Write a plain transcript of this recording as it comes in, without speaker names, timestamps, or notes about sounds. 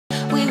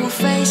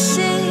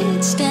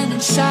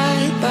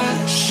side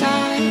by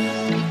side.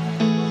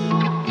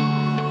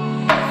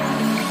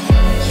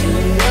 You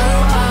know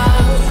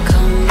I'll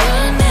come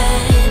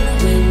running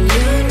when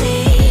you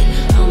need.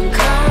 I'm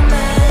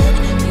coming.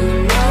 You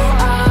know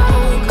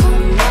I'll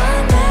come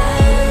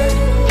running.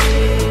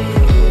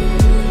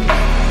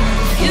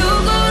 If you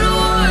go to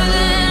war,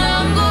 then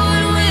I'm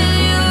going with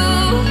you.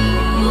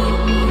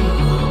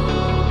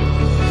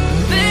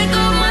 Pick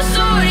up my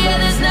sword, yeah,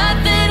 there's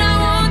nothing I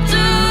won't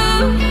do.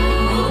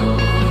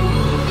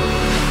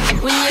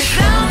 When you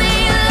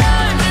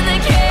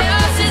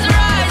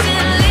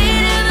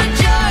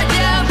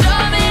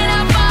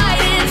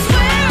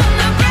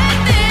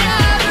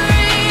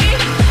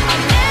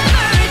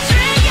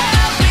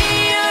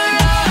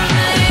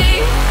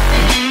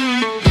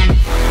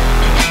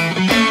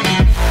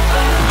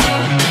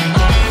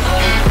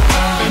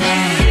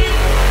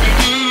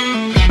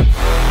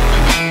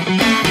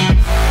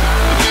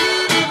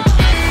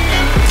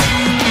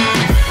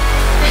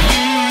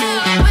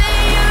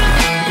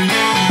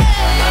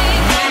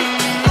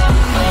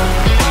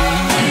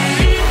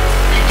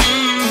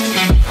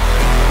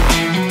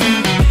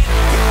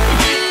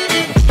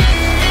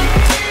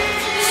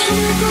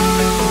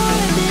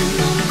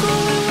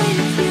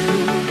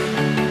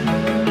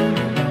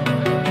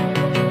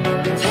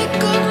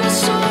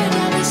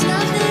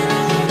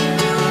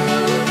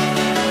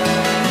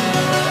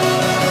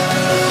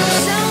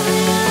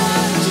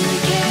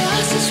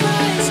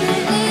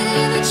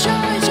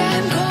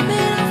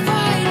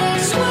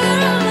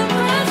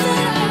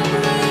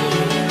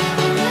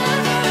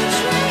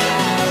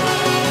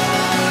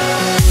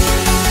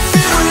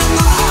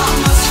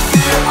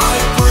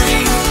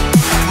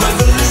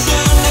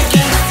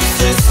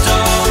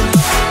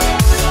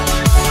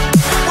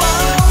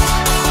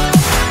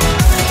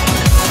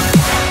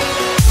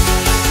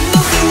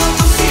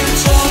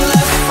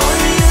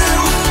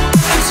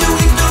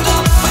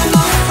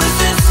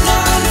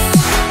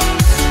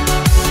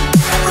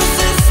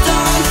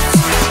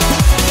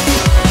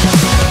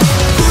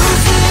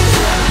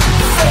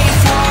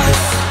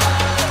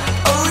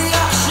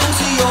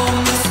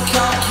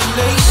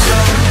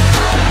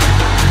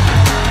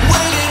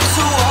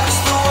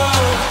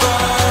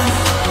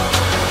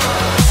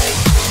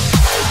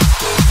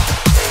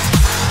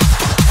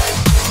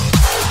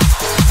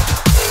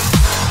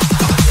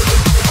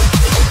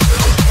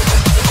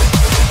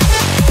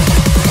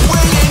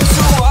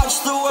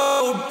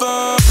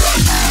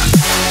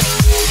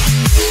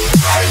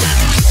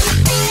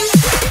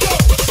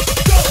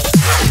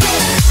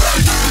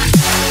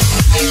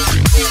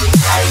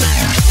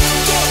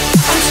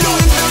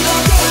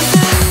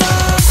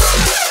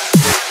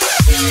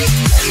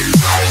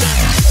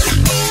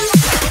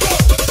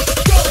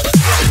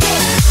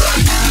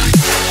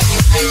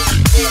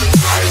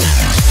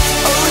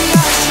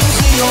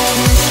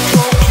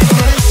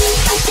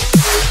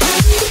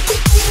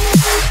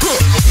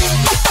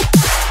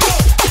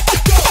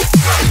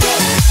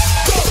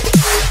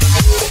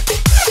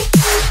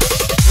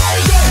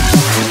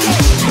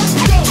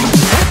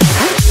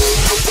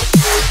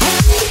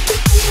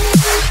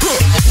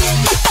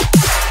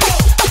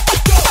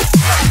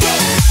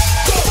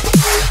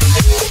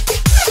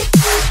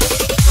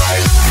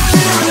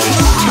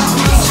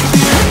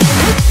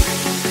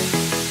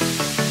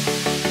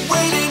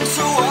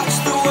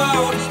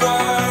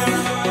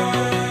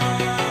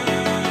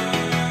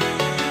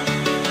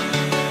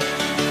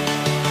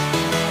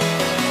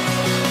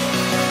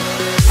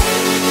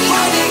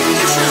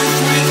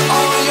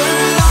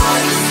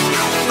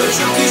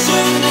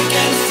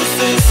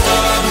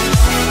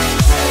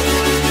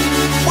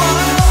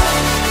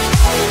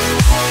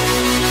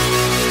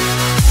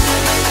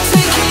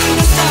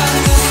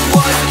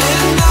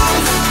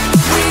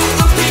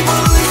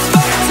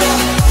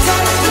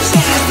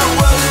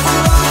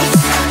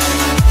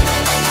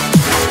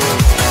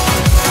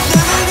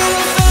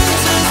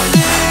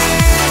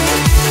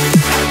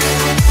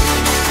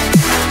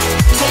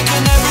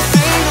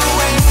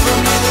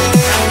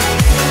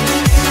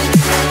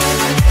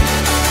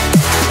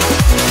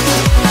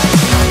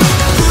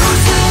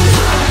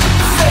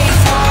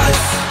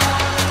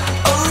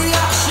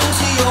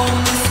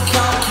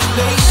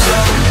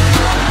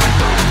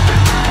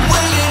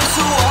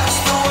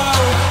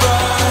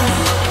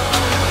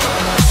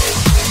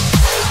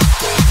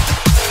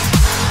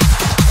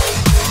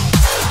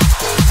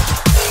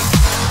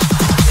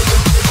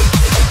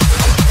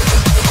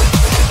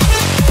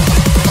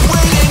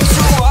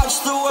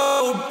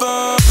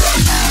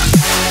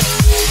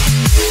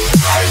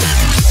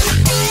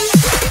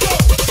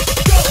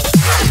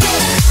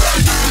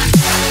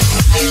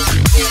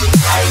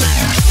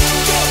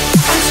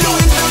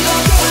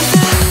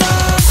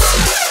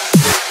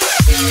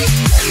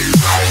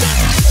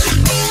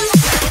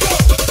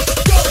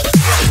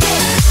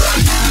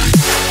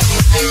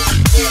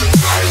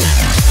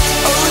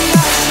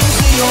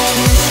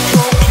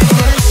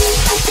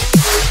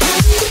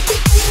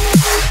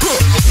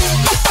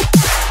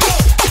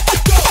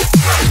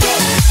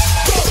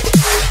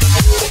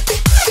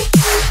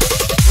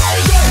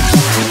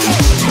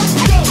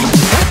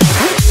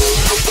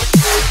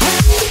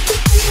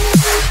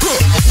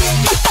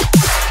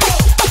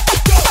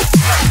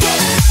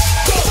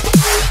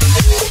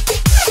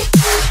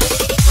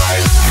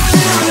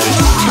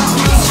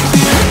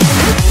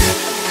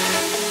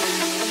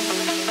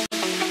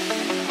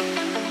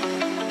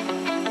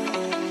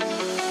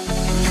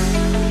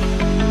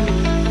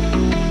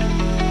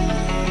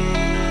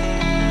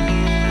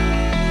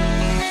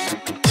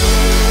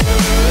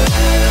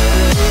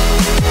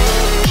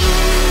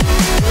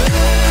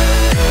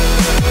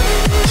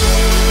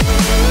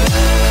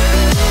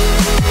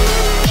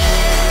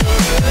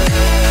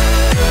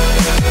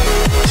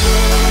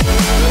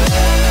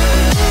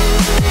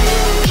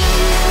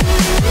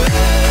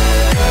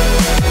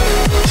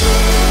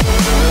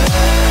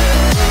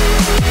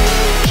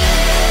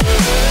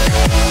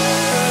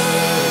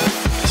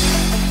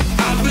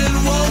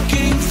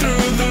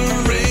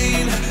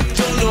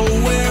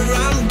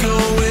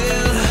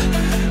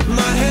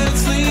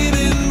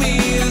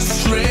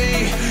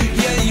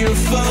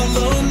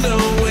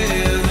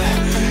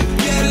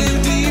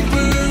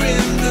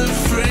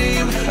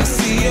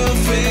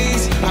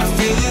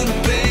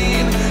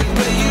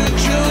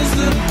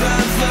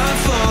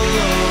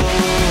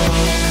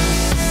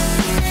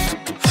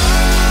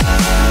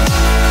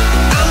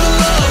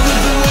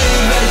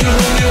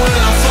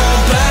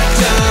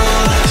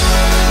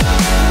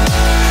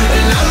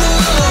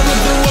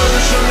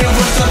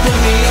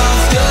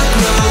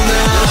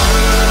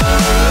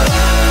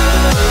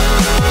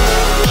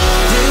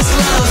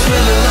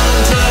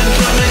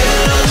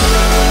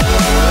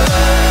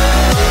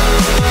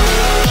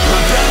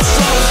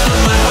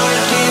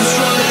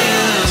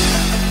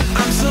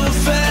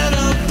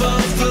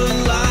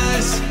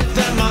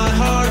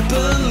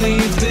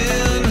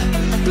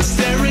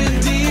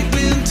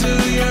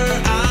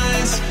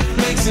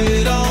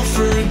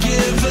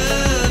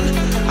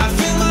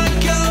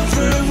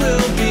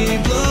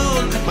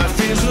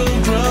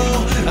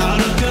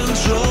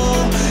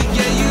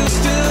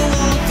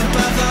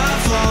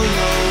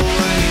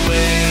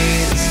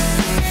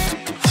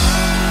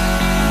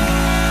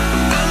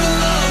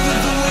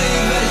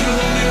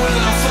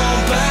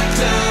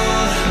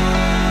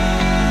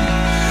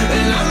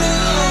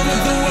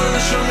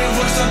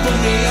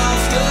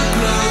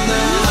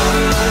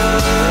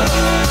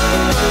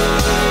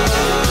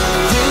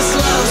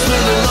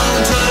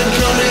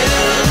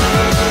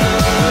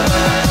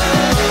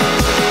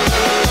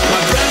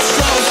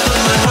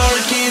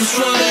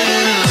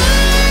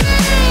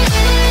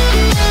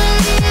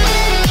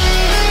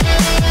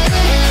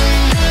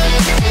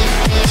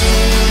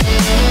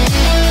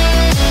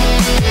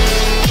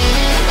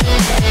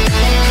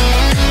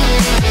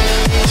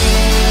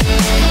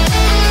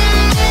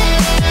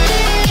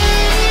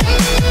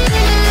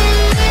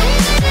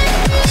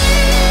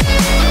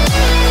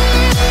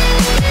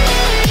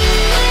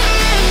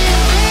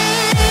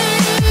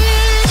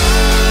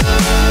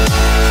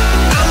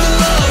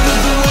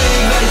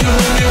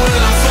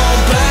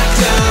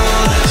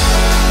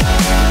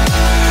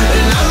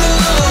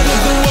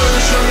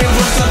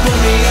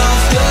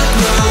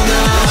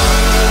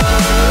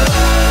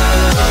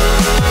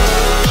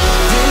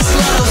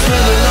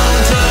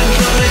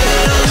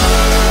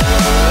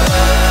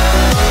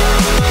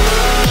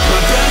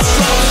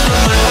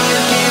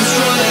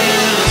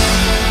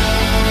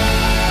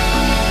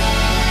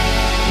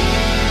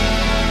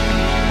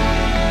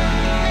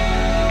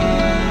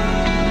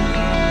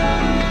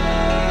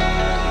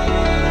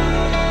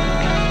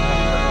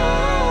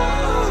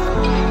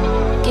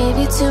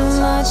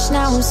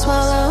now I'm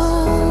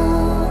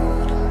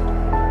swallowed.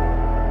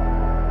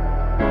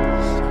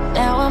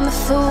 Now I'm the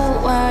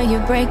fool while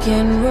you're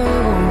breaking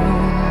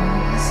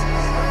rules.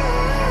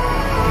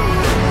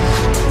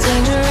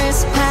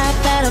 Dangerous path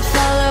that I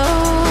follow.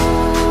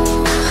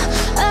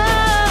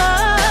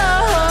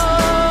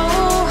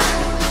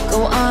 Oh, go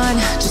on,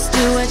 just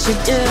do what you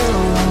do.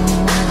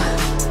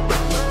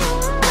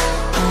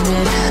 And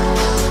it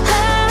hurts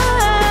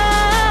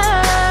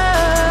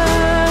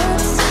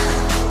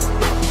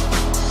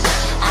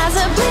as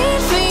I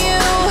bleed for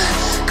you,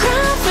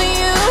 cry for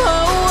you. Oh,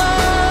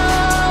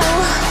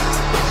 oh.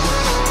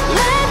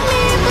 Let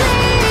me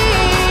bleed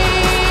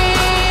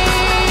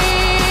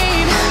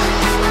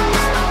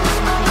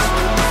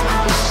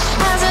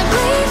as I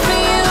bleed for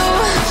you,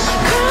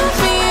 cry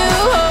for you.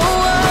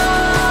 Oh,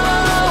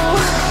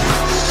 oh.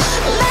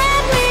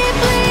 Let me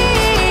bleed.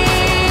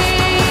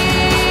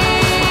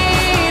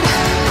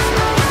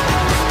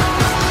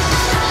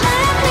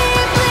 Let me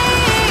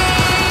bleed.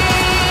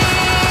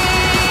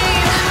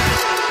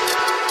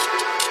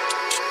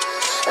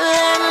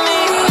 Let me.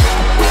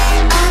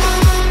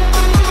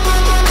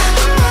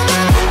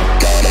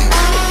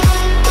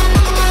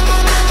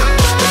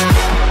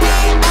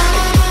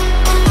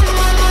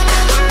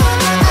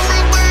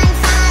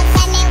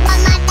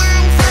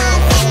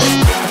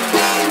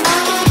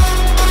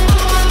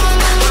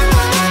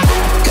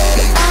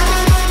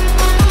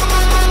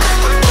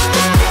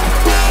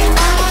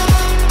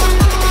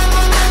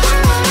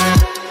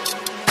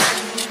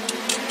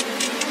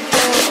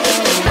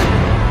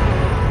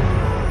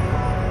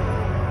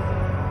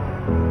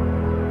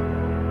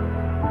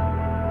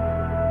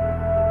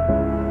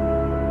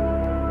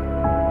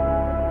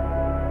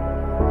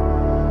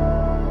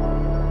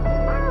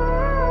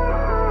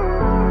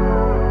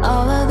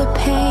 All of the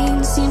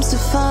pain seems to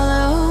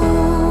follow,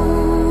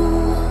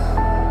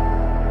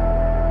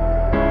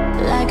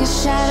 like a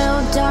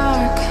shadow,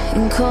 dark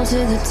and cold to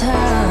the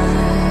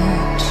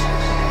touch.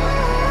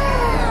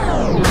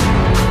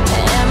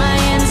 Am I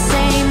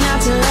insane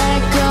not to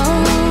let go?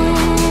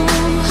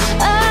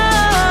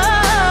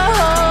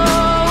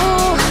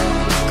 Oh,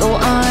 go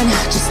on,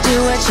 just do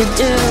what you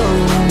do.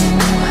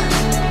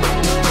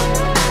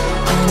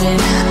 And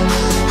it